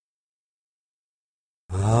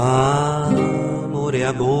Amore,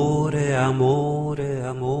 amore, amore,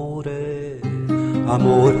 amore,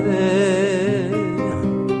 amore,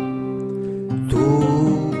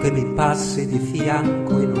 tu che mi passi di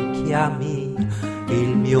fianco e non chiami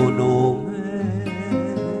il mio nome,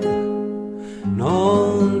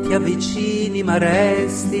 non ti avvicini ma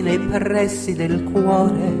resti nei pressi del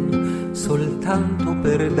cuore soltanto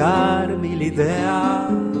per darmi l'idea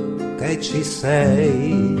che ci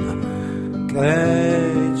sei, che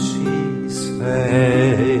ci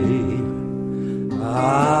sei.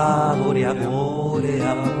 Amore, amore,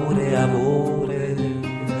 amore, amore,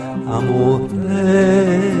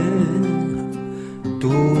 amore, tu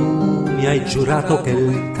mi hai giurato che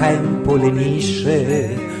il tempo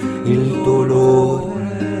lenisce il dolore,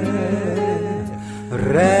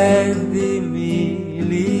 rendimi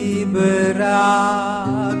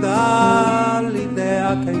libera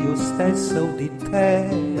dall'idea che io stessa ho di te.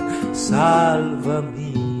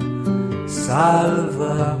 Salvami,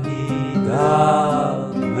 salvami da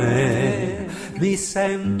me. Mi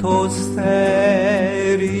sento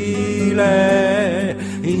sterile,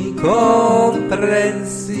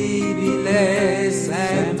 incomprensibile,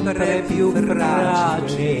 sempre più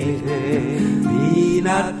fragile,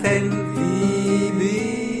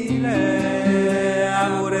 inattendibile.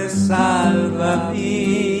 Amore, salvami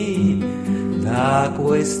da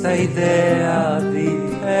questa idea di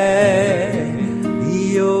te.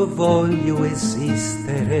 Io voglio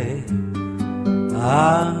esistere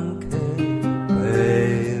anche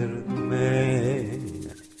per me.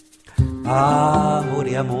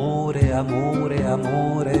 Amore, amore, amore,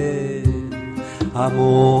 amore,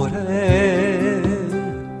 amore,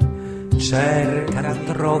 cercami,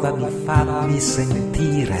 trovami, fammi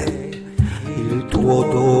sentire il tuo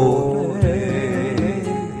odore,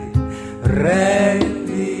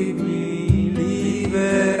 rendimi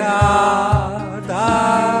libera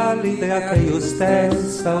dall'idea che io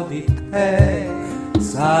stessa ho di te.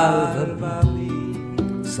 Salvami,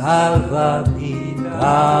 salvami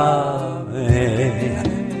da me.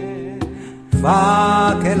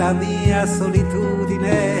 Fa che la mia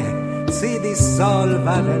solitudine si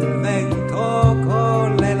dissolva nel vento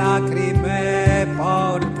con le lacrime.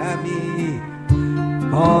 Portami,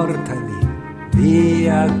 portami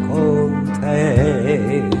via con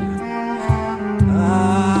te.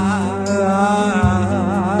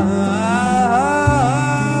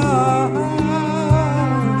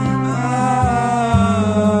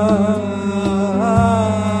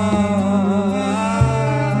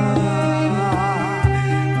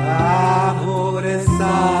 Amore,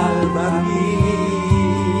 salvami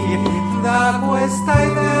da questa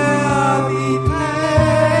idea di te.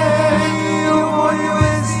 Io voglio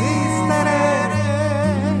esistere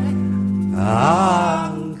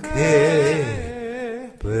anche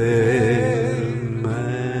per